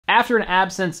After an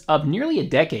absence of nearly a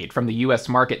decade from the US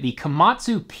market, the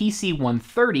Komatsu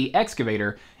PC130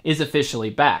 excavator is officially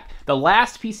back. The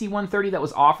last PC130 that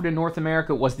was offered in North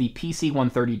America was the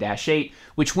PC130-8,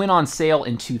 which went on sale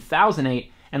in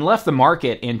 2008 and left the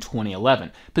market in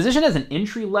 2011. Positioned as an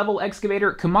entry-level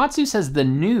excavator, Komatsu says the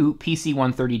new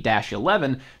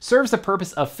PC130-11 serves the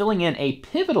purpose of filling in a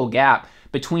pivotal gap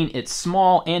between its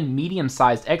small and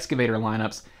medium-sized excavator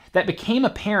lineups that became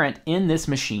apparent in this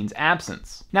machine's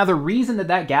absence. Now, the reason that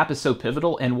that gap is so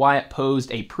pivotal and why it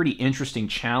posed a pretty interesting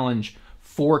challenge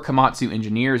for Komatsu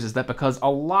engineers is that because a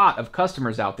lot of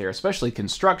customers out there, especially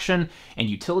construction and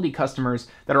utility customers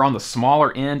that are on the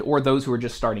smaller end or those who are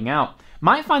just starting out,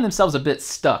 might find themselves a bit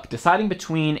stuck deciding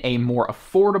between a more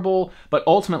affordable but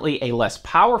ultimately a less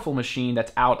powerful machine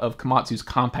that's out of Komatsu's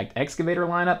compact excavator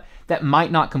lineup that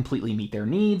might not completely meet their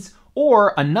needs,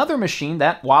 or another machine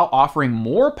that, while offering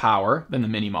more power than the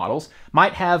mini models,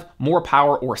 might have more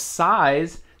power or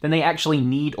size than they actually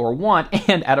need or want,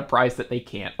 and at a price that they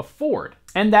can't afford.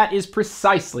 And that is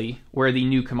precisely where the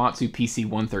new Komatsu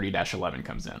PC130-11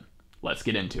 comes in. Let's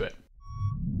get into it.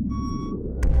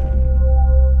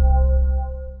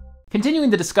 Continuing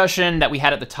the discussion that we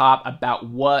had at the top about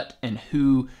what and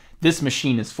who this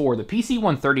machine is for, the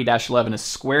PC130-11 is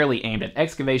squarely aimed at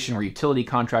excavation or utility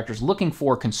contractors looking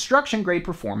for construction-grade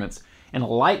performance and a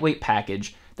lightweight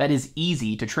package that is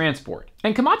easy to transport.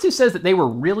 And Komatsu says that they were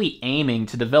really aiming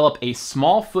to develop a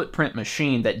small footprint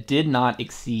machine that did not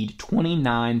exceed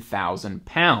 29,000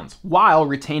 pounds, while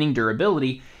retaining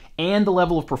durability and the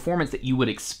level of performance that you would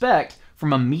expect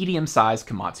from a medium-sized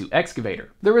Komatsu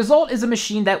excavator. The result is a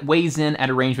machine that weighs in at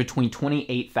a range between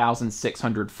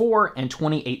 28,604 and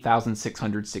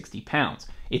 28,660 pounds.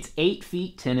 It's 8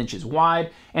 feet 10 inches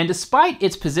wide, and despite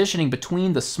its positioning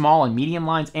between the small and medium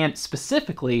lines, and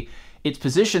specifically its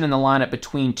position in the lineup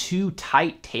between two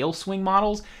tight tail swing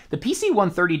models, the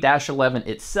PC130-11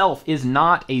 itself is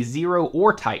not a zero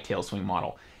or tight tail swing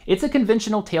model. It's a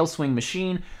conventional tail swing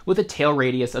machine with a tail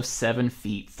radius of 7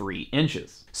 feet 3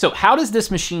 inches. So how does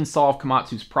this machine solve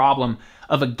Komatsu's problem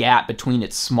of a gap between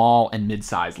its small and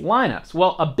mid-sized lineups?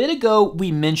 Well, a bit ago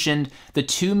we mentioned the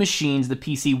two machines the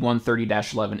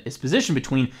PC130-11 is positioned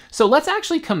between, so let's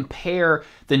actually compare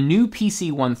the new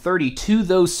PC130 to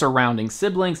those surrounding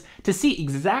siblings to see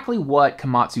exactly what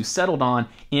Komatsu settled on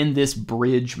in this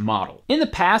bridge model. In the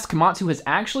past, Komatsu has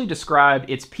actually described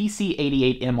its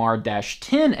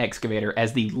PC88MR-10 excavator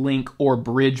as the link or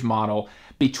bridge model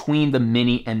between the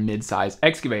mini and mid-size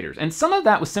excavators. And some of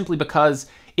that was simply because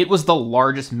it was the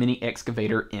largest mini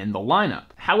excavator in the lineup.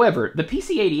 However, the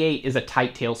PC88 is a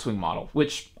tight tail swing model,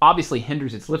 which obviously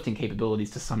hinders its lifting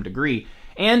capabilities to some degree,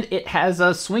 and it has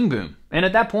a swing boom. And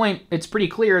at that point, it's pretty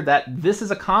clear that this is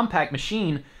a compact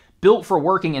machine built for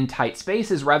working in tight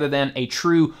spaces rather than a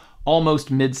true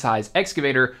almost mid-size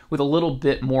excavator with a little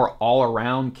bit more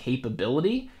all-around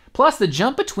capability. Plus, the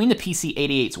jump between the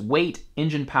PC88's weight,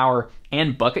 engine power,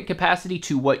 and bucket capacity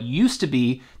to what used to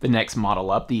be the next model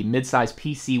up, the midsize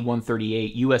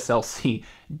PC138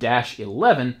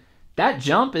 USLC-11, that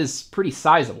jump is pretty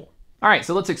sizable. All right,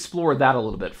 so let's explore that a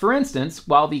little bit. For instance,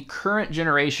 while the current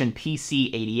generation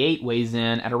PC88 weighs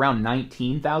in at around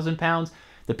 19,000 pounds,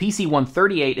 the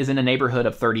PC138 is in a neighborhood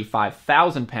of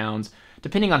 35,000 pounds,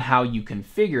 depending on how you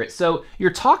configure it. So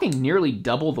you're talking nearly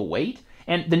double the weight.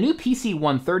 And the new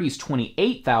PC130's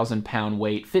 28,000 pound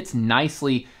weight fits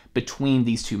nicely between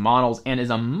these two models and is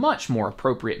a much more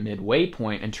appropriate midway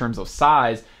point in terms of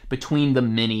size between the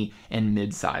mini and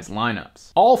mid-size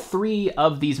lineups. All three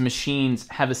of these machines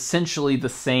have essentially the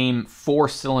same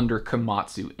 4-cylinder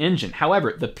Komatsu engine.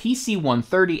 However, the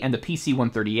PC130 and the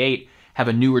PC138 have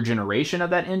a newer generation of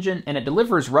that engine, and it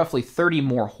delivers roughly 30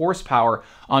 more horsepower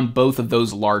on both of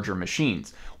those larger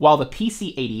machines. While the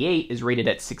PC88 is rated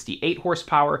at 68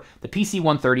 horsepower, the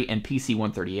PC130 and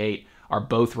PC138 are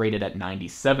both rated at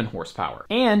 97 horsepower.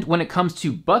 And when it comes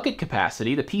to bucket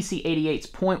capacity, the PC88's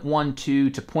 0.12 to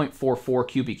 0.44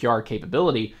 cubic yard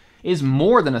capability is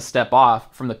more than a step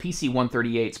off from the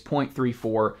PC138's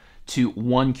 0.34 to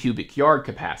 1 cubic yard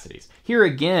capacities. Here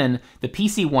again, the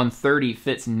PC130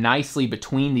 fits nicely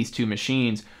between these two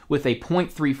machines with a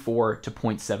 0.34 to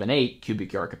 0.78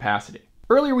 cubic yard capacity.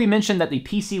 Earlier we mentioned that the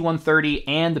PC130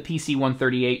 and the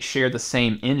PC138 share the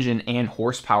same engine and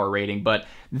horsepower rating, but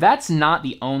that's not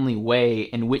the only way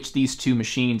in which these two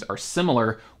machines are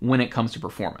similar when it comes to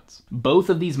performance. Both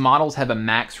of these models have a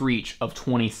max reach of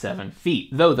 27 feet,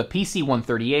 though the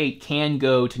PC138 can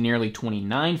go to nearly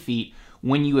 29 feet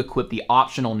when you equip the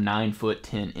optional 9-foot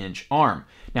 10-inch arm.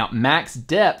 Now, max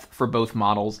depth for both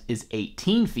models is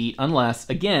 18 feet unless,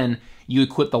 again, you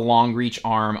equip the long reach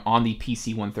arm on the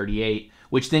PC138,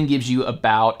 which then gives you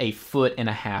about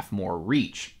 1.5 feet more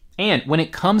reach. And when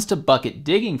it comes to bucket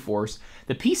digging force,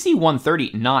 the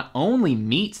PC130 not only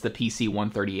meets the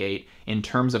PC138 in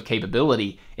terms of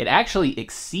capability, it actually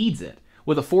exceeds it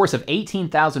with a force of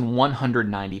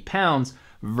 18,190 pounds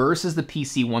versus the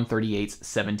PC138's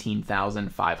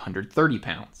 17,530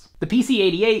 pounds. The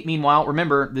PC88, meanwhile,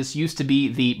 remember, this used to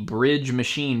be the bridge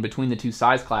machine between the two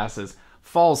size classes,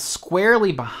 falls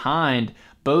squarely behind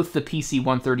both the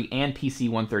PC130 and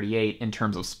PC138 in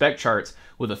terms of spec charts,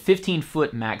 with a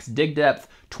 15-foot max dig depth,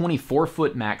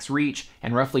 24-foot max reach,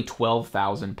 and roughly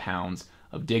 12,000 pounds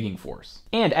of digging force.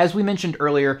 And as we mentioned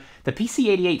earlier, the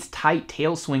PC88's tight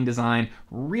tail swing design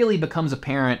really becomes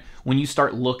apparent when you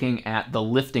start looking at the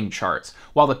lifting charts.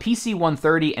 While the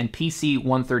PC130 and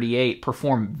PC138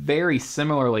 perform very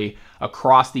similarly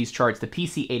across these charts, the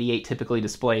PC88 typically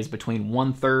displays between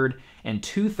 1/3 and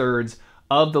 2/3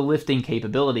 of the lifting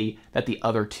capability that the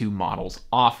other two models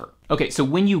offer. Okay, so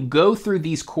when you go through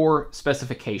these core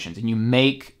specifications and you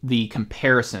make the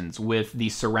comparisons with the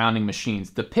surrounding machines,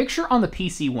 the picture on the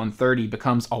PC130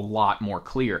 becomes a lot more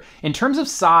clear. In terms of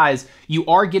size, you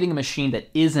are getting a machine that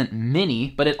isn't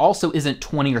mini, but it also isn't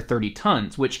 20 or 30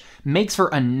 tons, which makes for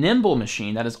a nimble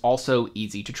machine that is also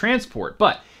easy to transport.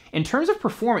 But in terms of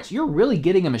performance, you're really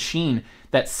getting a machine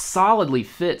that solidly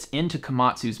fits into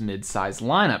Komatsu's mid-size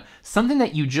lineup, something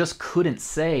that you just couldn't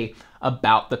say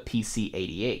about the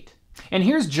PC88. And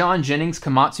here's John Jennings,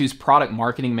 Komatsu's product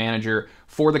marketing manager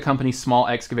for the company's small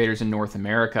excavators in North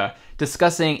America,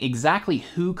 discussing exactly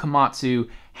who Komatsu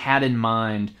had in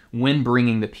mind when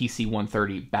bringing the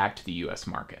PC130 back to the US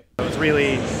market. It was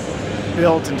really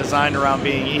built and designed around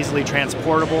being easily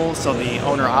transportable, so the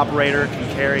owner-operator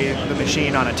can carry the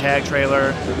machine on a tag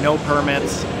trailer, no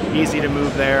permits, easy to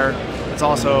move there. It's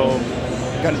also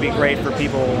going to be great for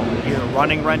people either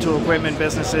running rental equipment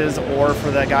businesses or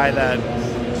for the guy that,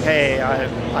 hey,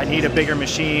 I need a bigger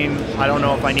machine, I don't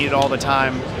know if I need it all the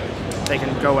time. They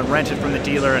can go and rent it from the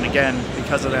dealer, and again,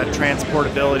 because of that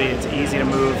transportability, it's easy to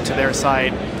move to their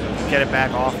site, get it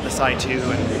back off the site too,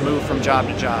 and move from job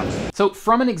to job. So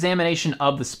from an examination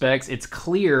of the specs, it's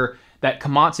clear that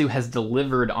Komatsu has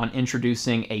delivered on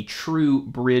introducing a true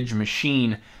bridge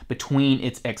machine between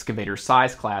its excavator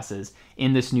size classes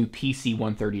in this new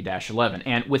PC130-11.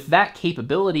 And with that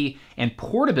capability and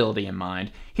portability in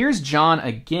mind, here's John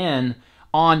again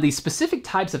on the specific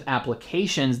types of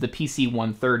applications the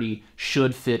PC130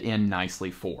 should fit in nicely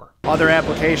for. Other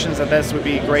applications that this would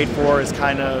be great for is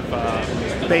kind of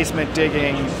basement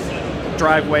digging,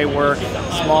 driveway work,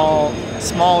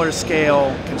 smaller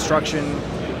scale construction,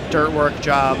 dirt work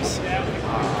jobs.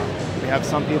 We have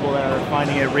some people that are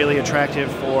finding it really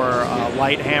attractive for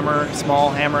light hammer, small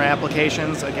hammer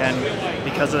applications, again,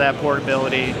 because of that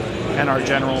portability and our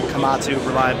general Komatsu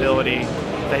reliability.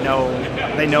 They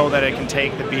know that it can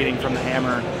take the beating from the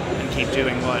hammer and keep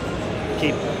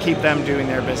them doing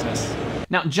their business.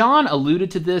 Now, John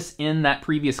alluded to this in that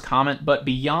previous comment, but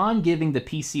beyond giving the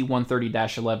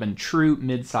PC130-11 true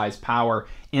mid-size power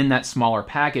in that smaller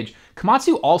package,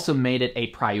 Komatsu also made it a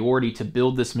priority to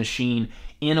build this machine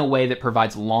in a way that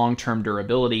provides long-term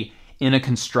durability in a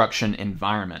construction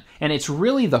environment. And it's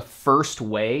really the first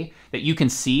way that you can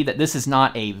see that this is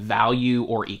not a value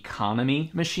or economy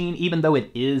machine, even though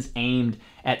it is aimed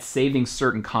at saving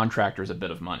certain contractors a bit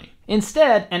of money.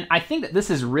 Instead, and I think that this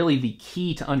is really the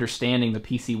key to understanding the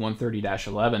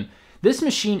PC130-11, this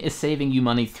machine is saving you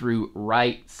money through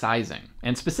right sizing.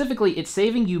 And specifically, it's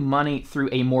saving you money through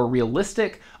a more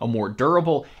realistic, a more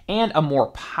durable, and a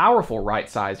more powerful right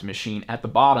size machine at the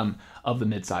bottom of the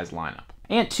mid-size lineup.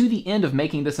 And to the end of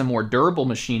making this a more durable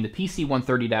machine, the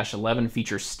PC130-11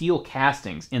 features steel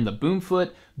castings in the boom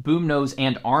foot, boom nose,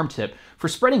 and arm tip for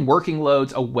spreading working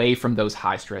loads away from those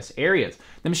high-stress areas.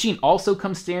 The machine also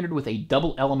comes standard with a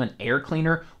double-element air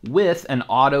cleaner with an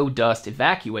auto dust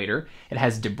evacuator. It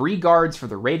has debris guards for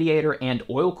the radiator and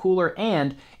oil cooler,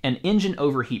 and an engine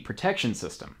overheat protection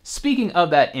system. Speaking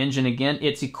of that engine again,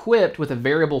 it's equipped with a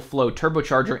variable flow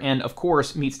turbocharger and, of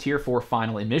course, meets Tier 4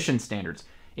 final emission standards.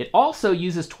 It also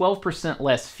uses 12%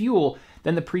 less fuel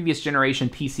than the previous generation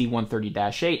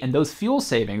PC130-8, and those fuel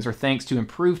savings are thanks to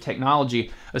improved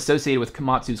technology associated with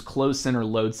Komatsu's closed center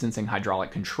load sensing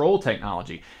hydraulic control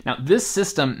technology. Now, this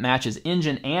system matches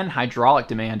engine and hydraulic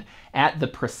demand at the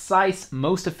precise,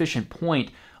 most efficient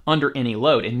point under any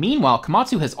load. And meanwhile,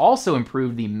 Komatsu has also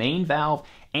improved the main valve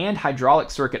and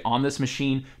hydraulic circuit on this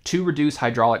machine to reduce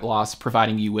hydraulic loss,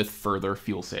 providing you with further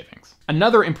fuel savings.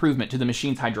 Another improvement to the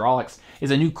machine's hydraulics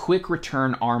is a new quick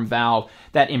return arm valve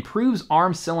that improves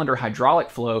arm cylinder hydraulic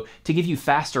flow to give you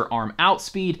faster arm out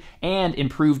speed and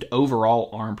improved overall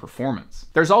arm performance.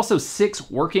 There's also 6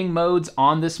 working modes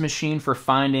on this machine for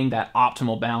finding that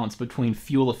optimal balance between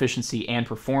fuel efficiency and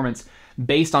performance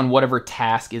based on whatever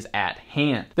task is at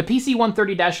hand. The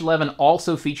PC130-11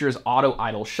 also features auto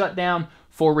idle shutdown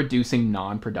for reducing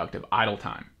non-productive idle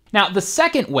time. Now, the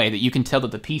second way that you can tell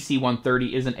that the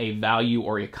PC130 isn't a value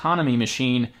or economy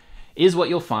machine is what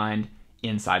you'll find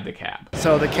inside the cab.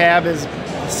 So the cab is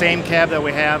the same cab that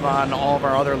we have on all of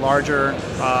our other larger,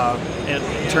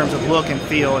 in terms of look and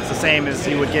feel. It's the same as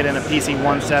you would get in a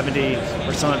PC170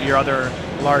 or some of your other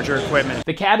larger equipment.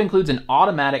 The cab includes an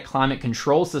automatic climate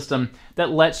control system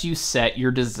that lets you set your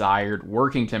desired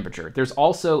working temperature. There's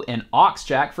also an aux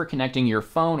jack for connecting your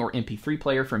phone or MP3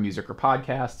 player for music or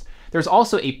podcasts. There's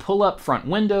also a pull-up front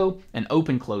window, an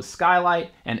open-close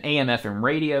skylight, an AM/FM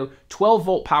radio,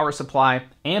 12-volt power supply,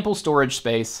 ample storage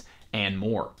space, and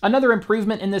more. Another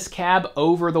improvement in this cab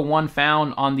over the one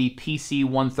found on the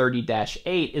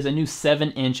PC130-8 is a new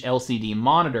 7-inch LCD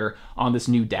monitor on this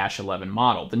new -11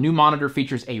 model. The new monitor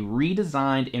features a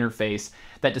redesigned interface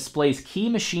that displays key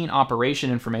machine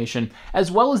operation information as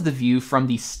well as the view from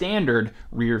the standard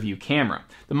rear view camera.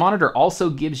 The monitor also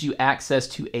gives you access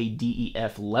to a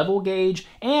DEF level gauge,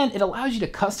 and it allows you to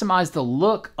customize the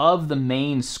look of the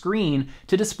main screen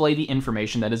to display the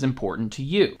information that is important to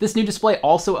you. This new display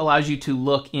also allows you to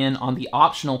look in on the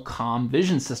optional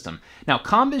ComVision system. Now,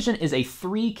 ComVision is a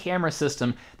 3-camera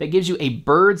system that gives you a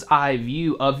bird's eye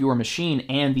view of your machine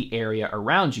and the area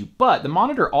around you, but the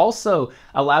monitor also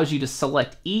allows you to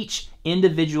select each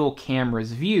individual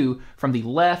camera's view from the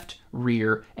left,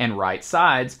 rear, and right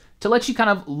sides to let you kind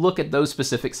of look at those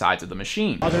specific sides of the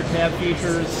machine. Other cab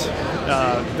features,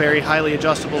 very highly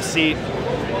adjustable seat,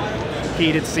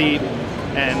 heated seat,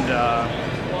 and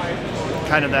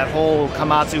kind of that whole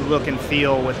Komatsu look and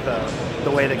feel with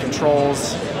the way the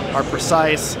controls are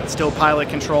precise. It's still pilot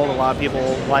controlled. A lot of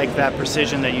people like that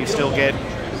precision that you still get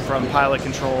from pilot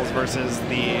controls versus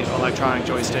the electronic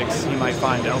joysticks you might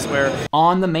find elsewhere.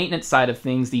 On the maintenance side of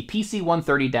things, the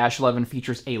PC130-11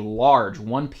 features a large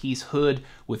one-piece hood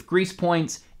with grease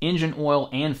points, engine oil,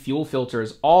 and fuel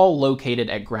filters, all located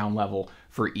at ground level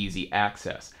for easy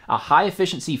access. A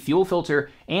high-efficiency fuel filter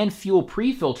and fuel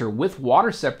pre-filter with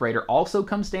water separator also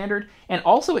come standard, and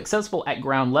also accessible at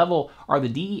ground level are the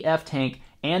DEF tank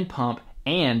and pump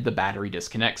and the battery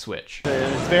disconnect switch.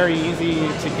 It's very easy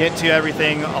to get to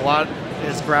everything. A lot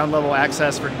is ground level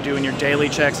access for doing your daily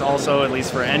checks also, at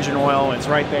least for engine oil. It's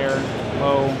right there,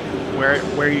 low,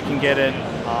 where you can get it.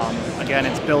 Again,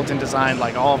 it's built and designed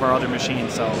like all of our other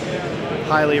machines, so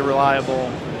highly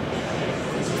reliable.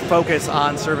 Focus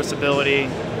on serviceability,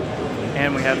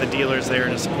 and we have the dealers there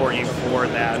to support you for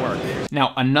that work.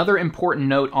 Now, another important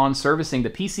note on servicing, the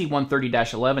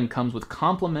PC130-11 comes with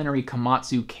complimentary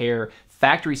Komatsu Care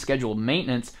factory scheduled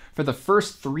maintenance for the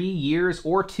first 3 years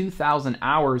or 2,000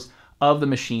 hours of the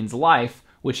machine's life,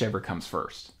 whichever comes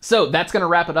first. So that's going to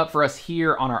wrap it up for us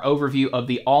here on our overview of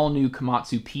the all-new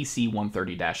Komatsu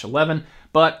PC130-11,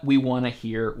 but we want to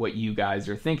hear what you guys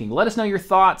are thinking. Let us know your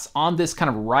thoughts on this kind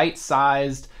of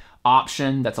right-sized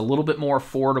option that's a little bit more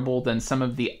affordable than some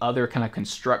of the other kind of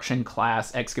construction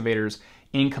class excavators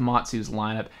in Komatsu's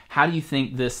lineup. How do you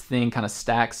think this thing kind of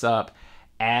stacks up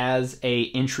as a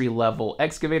entry-level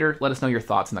excavator? Let us know your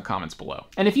thoughts in the comments below.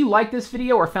 And if you like this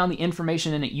video or found the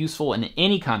information in it useful in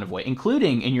any kind of way,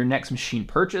 including in your next machine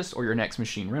purchase or your next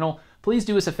machine rental, please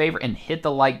do us a favor and hit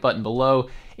the like button below.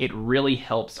 It really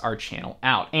helps our channel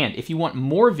out. And if you want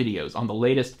more videos on the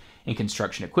latest in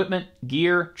construction equipment,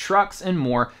 gear, trucks, and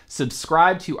more,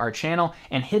 subscribe to our channel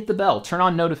and hit the bell. Turn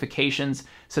on notifications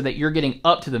so that you're getting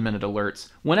up-to-the-minute alerts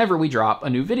whenever we drop a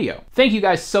new video. Thank you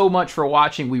guys so much for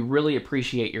watching. We really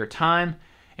appreciate your time,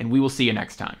 and we will see you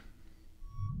next time.